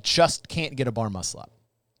everything that just can't get a bar muscle up?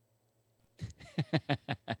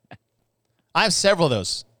 I have several of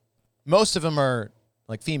those. Most of them are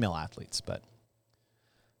like female athletes, but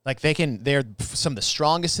they're some of the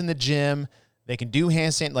strongest in the gym. They can do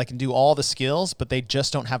handstand, can do all the skills, but they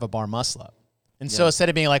just don't have a bar muscle up. And so instead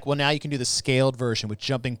of being like, well, now you can do the scaled version with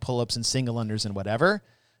jumping pull-ups and single unders and whatever,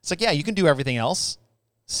 it's like, yeah, you can do everything else.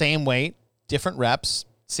 Same weight, different reps,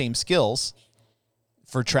 same skills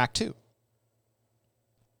for track 2.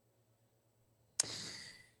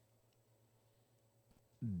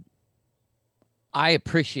 I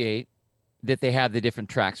appreciate that they have the different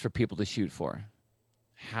tracks for people to shoot for.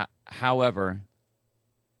 However,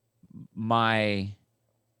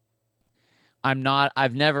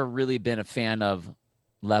 I've never really been a fan of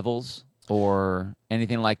levels or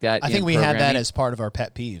anything like that. I think we had that as part of our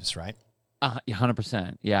pet peeves, right?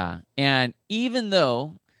 100%. Yeah. And even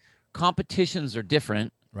though competitions are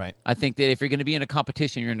different, right? I think that if you're going to be in a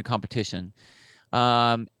competition, you're in a competition.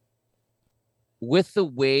 With the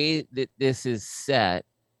way that this is set,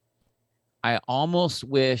 I almost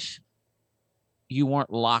wish you weren't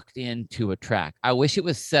locked into a track. I wish it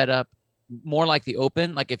was set up more like the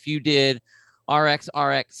open. Like if you did RX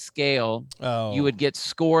scale, you would get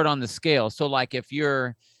scored on the scale. So like if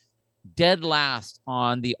you're dead last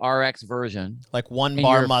on the RX version, like 1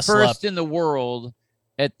 bar muscle first up in the world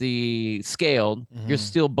at the scaled, you're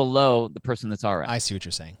still below the person that's RX. I see what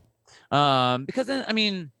you're saying. Because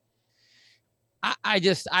then, I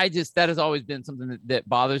just that has always been something that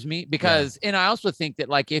bothers me, because and I also think that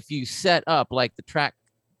like if you set up like the track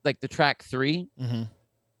 3,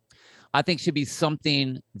 I think should be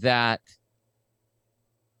something that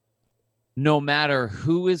no matter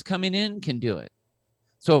who is coming in can do it.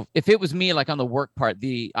 So if it was me, like on the work part,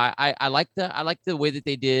 I like the way that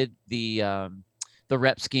they did the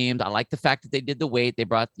rep schemes. I like the fact that they did the weight. They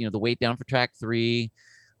brought the weight down for track 3,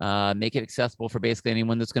 make it accessible for basically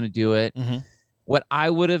anyone that's going to do it. What I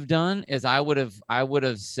would have done is I would have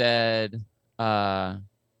said 30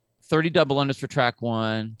 double unders for track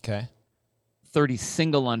 1. Okay. 30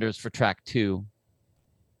 single unders for track 2.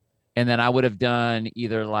 And then I would have done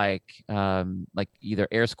either either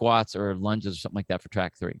air squats or lunges or something like that for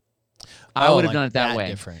track 3. I would have done it that way.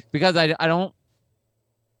 Different. Because I don't,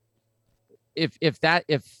 if I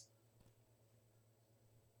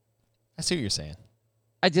see what you're saying.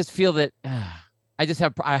 I just feel that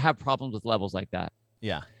I have problems with levels like that.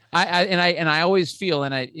 Yeah. I always feel,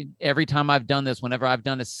 every time I've done this, whenever I've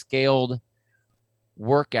done a scaled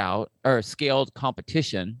workout or a scaled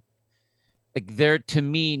competition, like there to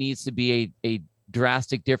me needs to be a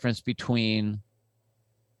drastic difference between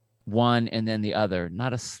one and then the other,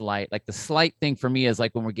 not a slight. Like the slight thing for me is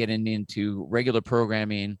like when we're getting into regular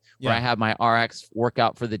programming where I have my RX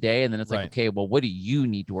workout for the day, and then it's like, okay, well, what do you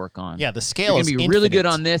need to work on? Yeah, the scale is infinite. Really good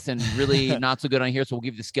on this and really not so good on here, so we'll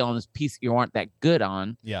give you the scale on this piece you aren't that good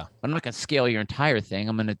on. Yeah. But I'm not going to scale your entire thing.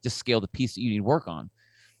 I'm going to just scale the piece that you need to work on.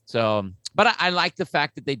 So, but I like the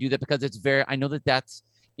fact that they do that, because it's I know that that's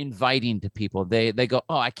inviting to people. They go,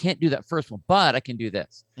 oh, I can't do that first one, but I can do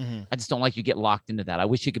this. I just don't like you get locked into that. I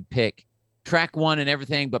wish you could pick track 1 and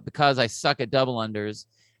everything, but because I suck at double unders,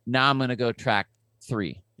 now I'm going to go track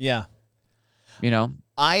 3. Yeah.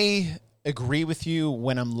 I agree with you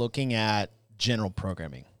when I'm looking at general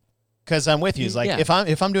programming, because I'm with you. It's like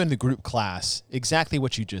if I'm doing the group class, exactly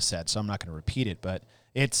what you just said, so I'm not going to repeat it, but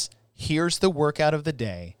it's here's the workout of the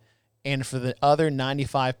day, and for the other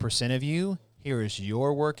 95% of you, here is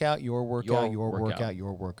your workout, your workout, your workout,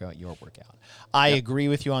 your workout, your workout. I agree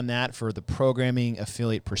with you on that for the programming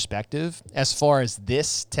affiliate perspective. As far as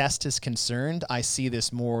this test is concerned, I see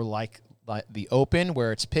this more like the open,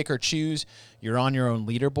 where it's pick or choose. You're on your own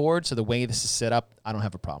leaderboard. So the way this is set up, I don't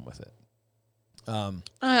have a problem with it.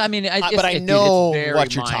 I mean, but I know it's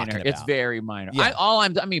what you're minor. talking about. It's very minor. Yeah.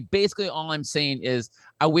 Basically, all I'm saying is,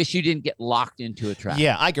 I wish you didn't get locked into a track.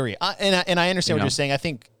 Yeah, I agree. And I understand what you're saying. I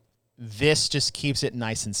think this just keeps it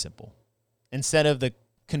nice and simple. Instead of the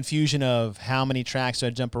confusion of how many tracks do I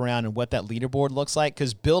jump around and what that leaderboard looks like,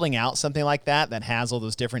 because building out something like that has all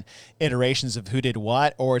those different iterations of who did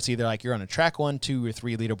what, or it's either like you're on a track 1, 2, or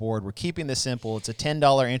 3 leaderboard. We're keeping this simple. It's a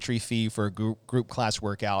 $10 entry fee for a group class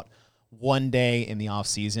workout one day in the off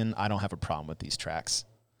season. I don't have a problem with these tracks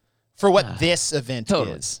for what this event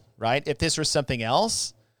is, right? If this was something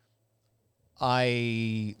else,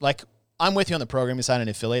 I'm with you on the programming side and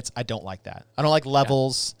affiliates. I don't like that. I don't like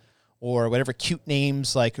levels or whatever cute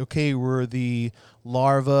names like, okay, we're the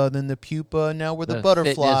larva, then the pupa, now we're the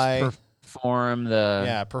butterfly.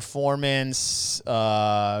 Performance,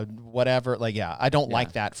 whatever. I don't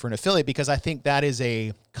like that for an affiliate, because I think that is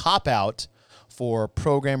a cop-out for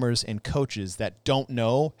programmers and coaches that don't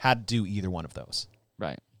know how to do either one of those.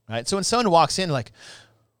 Right. So when someone walks in, like,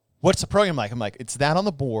 what's the program like? I'm like, it's that on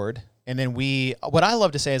the board. And then what I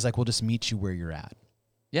love to say is like, we'll just meet you where you're at.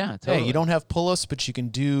 Yeah, totally. Hey, you don't have pull-ups, but you can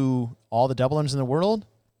do all the double unders in the world,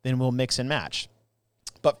 then we'll mix and match.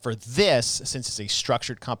 But for this, since it's a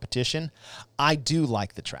structured competition, I do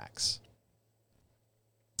like the tracks.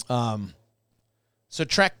 So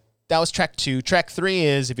that was track 2. Track 3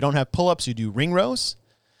 is, if you don't have pull-ups, you do ring rows.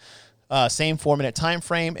 Same 4-minute time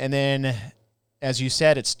frame. And then, as you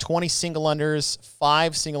said, it's 20 single unders,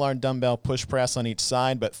 5 single arm dumbbell push press on each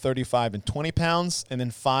side, but 35 and 20 pounds, and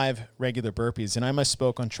then 5 regular burpees. And I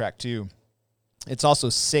misspoke on track 2. It's also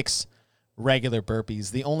 6 regular burpees.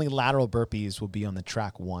 The only lateral burpees will be on the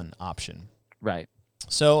track 1 option. Right.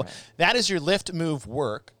 So that is your lift, move,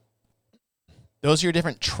 work. Those are your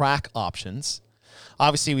different track options.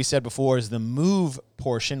 Obviously, we said before, is the move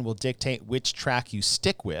portion will dictate which track you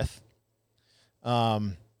stick with.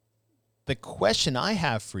 The question I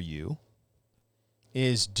have for you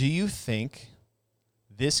is, do you think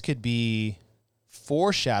this could be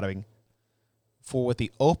foreshadowing for what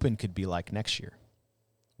the Open could be like next year?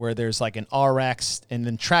 Where there's like an RX, and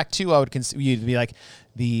then track 2, I would consider you to be like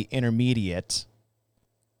the intermediate,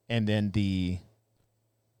 and then the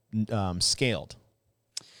scaled.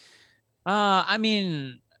 I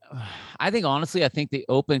think honestly, I think the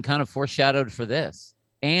Open kind of foreshadowed for this.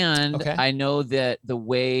 And I know that the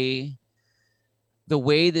way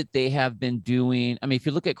that they have been doing, if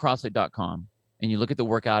you look at CrossFit.com and you look at the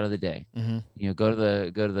workout of the day, go to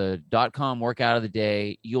the .com workout of the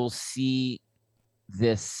day, you'll see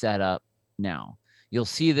this setup now. You'll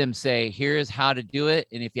see them say, here's how to do it.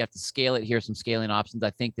 And if you have to scale it, here's some scaling options.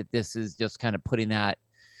 I think that this is just kind of putting that,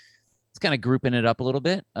 it's kind of grouping it up a little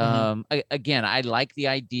bit. Again, I like the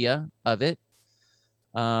idea of it.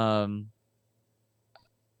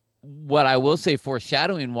 What I will say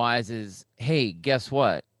foreshadowing wise is, hey, guess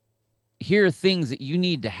what? Here are things that you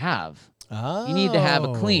need to have. You need to have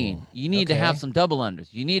a clean. You need to have some double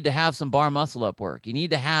unders. You need to have some bar muscle up work. You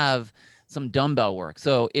need to have some dumbbell work.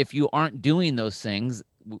 So if you aren't doing those things,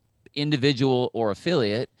 individual or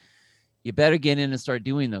affiliate, you better get in and start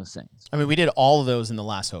doing those things. We did all of those in the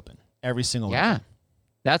last Open. Every single one. Yeah.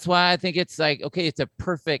 That's why I think it's like, okay, it's a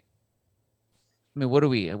perfect. What are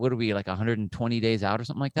we like 120 days out or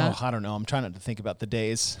something like that? Oh, I don't know. I'm trying not to think about the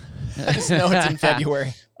days. I just know it's in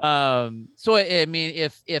February. So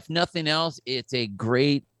if nothing else, it's a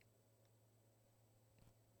great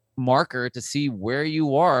marker to see where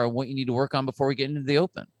you are, what you need to work on before we get into the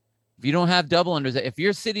Open. If you don't have double unders, if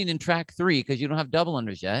you're sitting in track 3 because you don't have double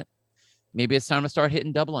unders yet, maybe it's time to start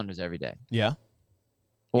hitting double unders every day. Yeah.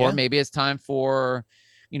 Or maybe it's time for,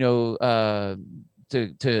 as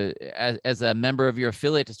a member of your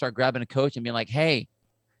affiliate to start grabbing a coach and being like, hey,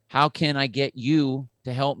 how can I get you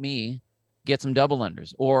to help me get some double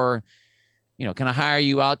unders? Or, can I hire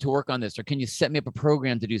you out to work on this? Or can you set me up a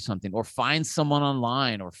program to do something? Or find someone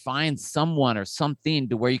online, or find someone or something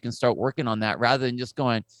to where you can start working on that, rather than just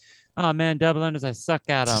going, oh man, double unders, I suck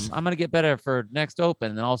at them. I'm going to get better for next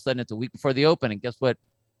Open. And then all of a sudden it's a week before the Open. And guess what?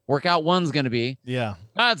 Workout 1's going to be. Yeah.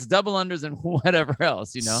 It's double unders and whatever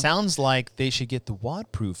else, Sounds like they should get the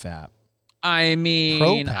WODproof app. I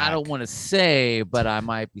don't want to say, but I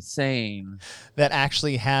might be saying. That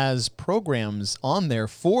actually has programs on there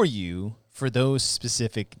for you for those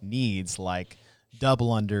specific needs, like double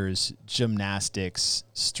unders, gymnastics,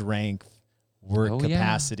 strength, work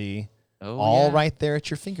capacity, right there at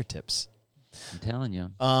your fingertips. I'm telling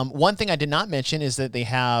you. One thing I did not mention is that they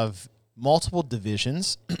have multiple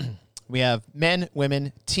divisions. We have men,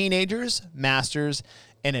 women, teenagers, masters,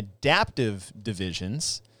 and adaptive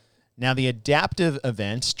divisions. Now, the adaptive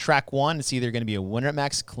events, track 1, it's either going to be a winner at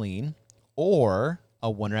max clean or a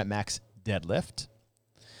 1 rep max deadlift.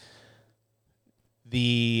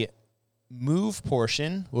 The move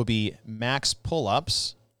portion will be max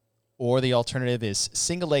pull-ups, or the alternative is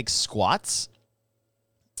single leg squats.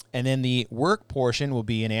 And then the work portion will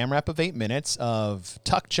be an AMRAP of 8 minutes of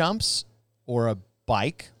tuck jumps or a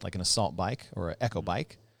bike, like an assault bike or an echo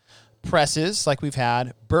bike, presses like we've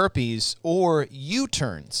had, burpees, or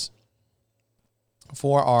U-turns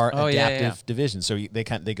for our adaptive division. So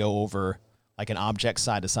they go over like an object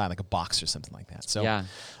side to side, like a box or something like that. So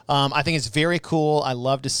I think it's very cool. I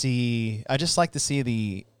just like to see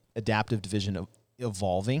the adaptive division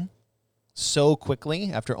evolving so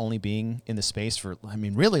quickly after only being in the space for,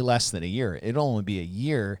 really less than a year. It'll only be a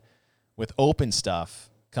year with open stuff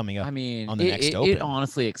coming up on the next open. It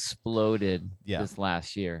honestly exploded this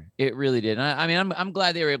last year. It really did. And I'm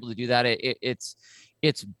glad they were able to do that.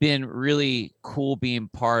 It's been really cool being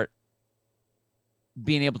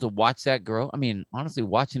able to watch that grow. Honestly,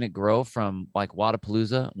 watching it grow from like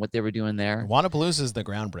Wodapalooza, what they were doing there. Wodapalooza is the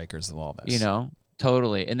groundbreakers of all this.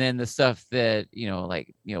 Totally. And then the stuff that,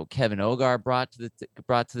 Kevin Ogar brought to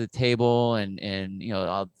the table and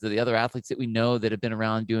all the other athletes that we know that have been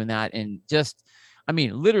around doing that. And just,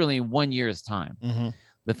 literally 1 year's time,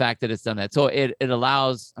 the fact that it's done that. So it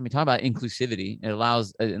allows, talk about inclusivity. It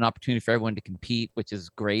allows an opportunity for everyone to compete, which is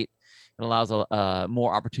great. It allows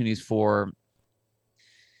more opportunities for,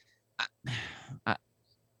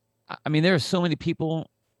 there are so many people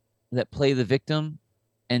that play the victim,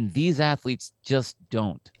 and these athletes just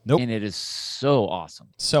don't. Nope. And it is so awesome.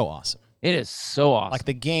 So awesome. It is so awesome. Like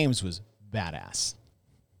the games was badass.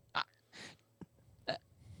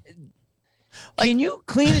 Can you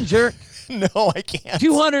clean and jerk? No, I can't.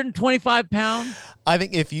 225 pounds? I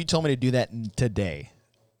think if you told me to do that today,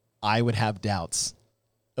 I would have doubts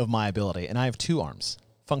of my ability. And I have 2 arms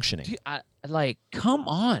functioning. Dude, come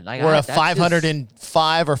on. Or a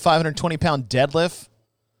 505 or 520 pound deadlift.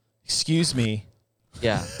 Excuse me.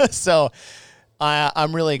 Yeah. So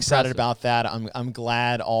I'm really excited about that. I'm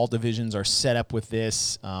glad all divisions are set up with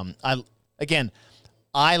this.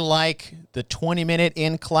 I like the 20-minute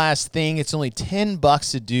in-class thing. It's only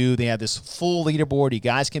 $10 to do. They have this full leaderboard you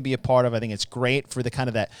guys can be a part of. I think it's great for the kind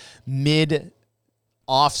of that mid-off-season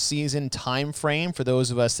time frame for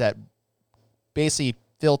those of us that basically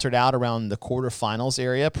filtered out around the quarterfinals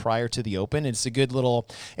area prior to the Open. It's a good little,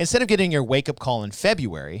 instead of getting your wake-up call in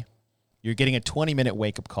February, you're getting a 20-minute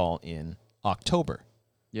wake-up call in October,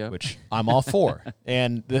 which I'm all for.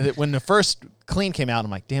 And when the first clean came out,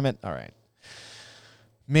 I'm like, damn it, all right.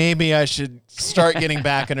 Maybe I should start getting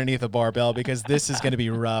back underneath a barbell because this is going to be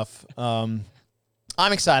rough. I'm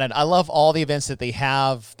excited. I love all the events that they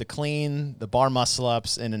have, the clean, the bar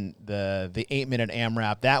muscle-ups, and the 8-minute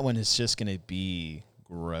AMRAP. That one is just going to be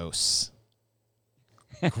gross.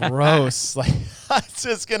 Gross. It's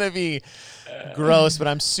just going to be gross, but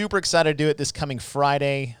I'm super excited to do it this coming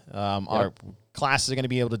Friday. Our classes are going to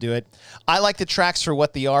be able to do it. I like the tracks for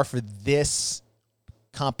what they are for this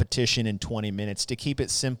competition in 20 minutes to keep it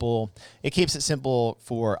simple. It keeps it simple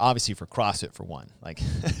obviously for CrossFit for one.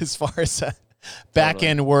 As far as back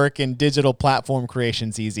end work and digital platform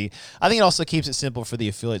creation's easy. I think it also keeps it simple for the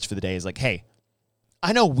affiliates for the day. Is hey,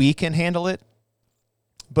 I know we can handle it,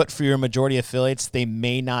 but for your majority of affiliates, they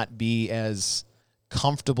may not be as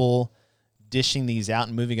comfortable dishing these out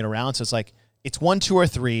and moving it around. So it's it's 1, 2, or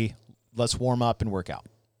 3. Let's warm up and work out.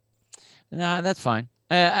 No, that's fine.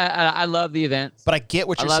 I love the event, but I get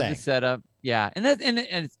what you're saying. I love the setup. Yeah,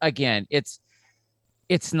 and again, it's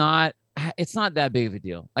not that big of a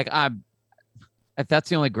deal. If that's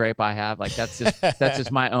the only gripe I have, that's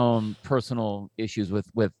just my own personal issues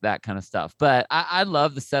with that kind of stuff. But I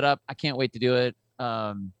love the setup. I can't wait to do it.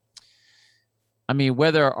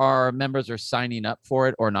 Whether our members are signing up for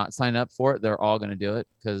it or not signing up for it, they're all going to do it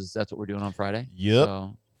because that's what we're doing on Friday. Yep.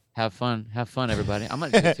 So have fun, everybody. I'm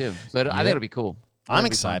going to do it too. So I think it'll be cool. I'm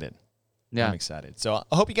excited. Yeah. I'm excited. So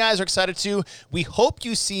I hope you guys are excited too. We hope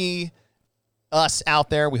you see us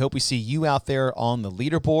out there. We hope we see you out there on the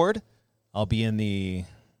leaderboard. I'll be in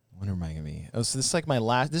when am I going to be? Oh, so this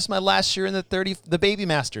is my last year in the Baby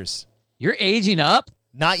Masters. You're aging up?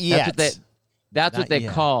 Not yet. That's what they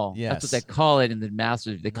call. Yes. That's what they call it in the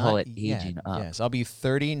Masters. They call it aging up. Yes, I'll be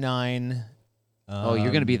 39. You're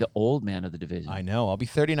going to be the old man of the division. I know. I'll be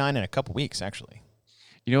 39 in a couple weeks, actually.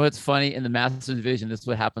 You know what's funny? In the Masters division, this is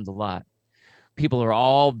what happens a lot. People are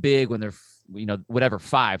all big when they're,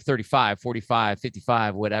 5, 35, 45,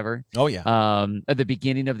 55, whatever. Oh, yeah. At the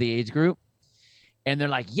beginning of the age group. And they're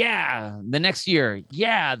like, yeah, the next year.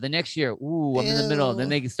 Yeah, the next year. Ooh, I'm in the middle. Then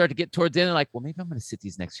they start to get towards the end. They're like, well, maybe I'm going to sit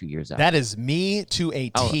these next few years out. That is me to a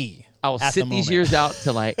T. I'll sit these years out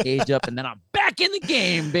till I age up, and then I'm back in the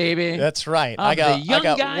game, baby. That's right. I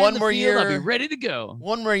got one more year. I'll be ready to go.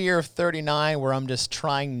 One more year of 39 where I'm just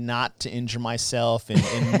trying not to injure myself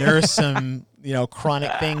and nurse some,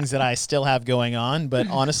 chronic things that I still have going on. But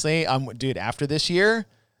honestly, after this year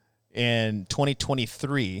in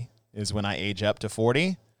 2023 is when I age up to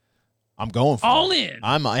 40. I'm going for all it. in.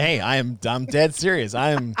 I'm dead serious.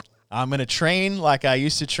 I'm gonna train like I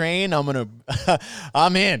used to train.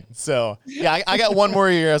 I'm in. So yeah, I got one more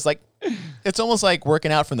year. I was like, it's almost like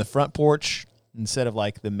working out from the front porch instead of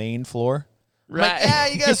like the main floor. Right. Like, yeah,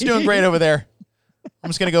 you guys are doing great over there. I'm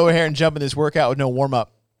just gonna go over here and jump in this workout with no warm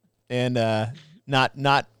up and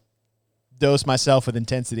not dose myself with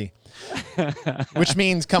intensity. Which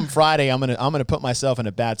means come Friday, I'm gonna put myself in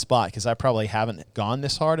a bad spot because I probably haven't gone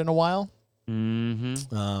this hard in a while.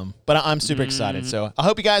 Mm-hmm. But I'm super excited. So I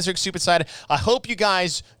hope you guys are super excited. I hope you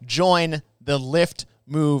guys join the Lift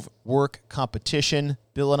Move Work competition.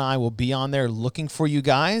 Bill and I will be on there looking for you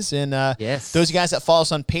guys. And yes. Those of you guys that follow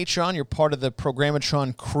us on Patreon, you're part of the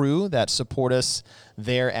Programmatron crew that support us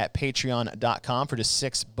there at patreon.com for just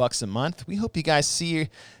 $6 a month. We hope you guys see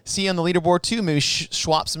you on the leaderboard too. Maybe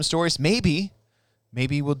swap some stories. Maybe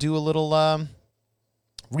we'll do a little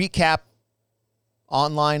recap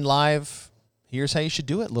online live. Here's how you should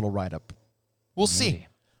do it. Little write-up. We'll see.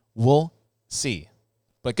 We'll see.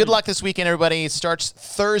 But good luck this weekend, everybody. It starts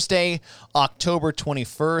Thursday, October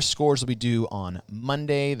 21st. Scores will be due on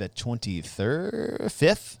Monday, the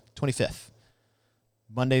 25th.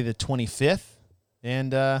 Monday, the 25th.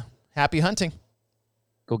 And happy hunting.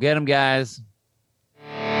 Go get them, guys.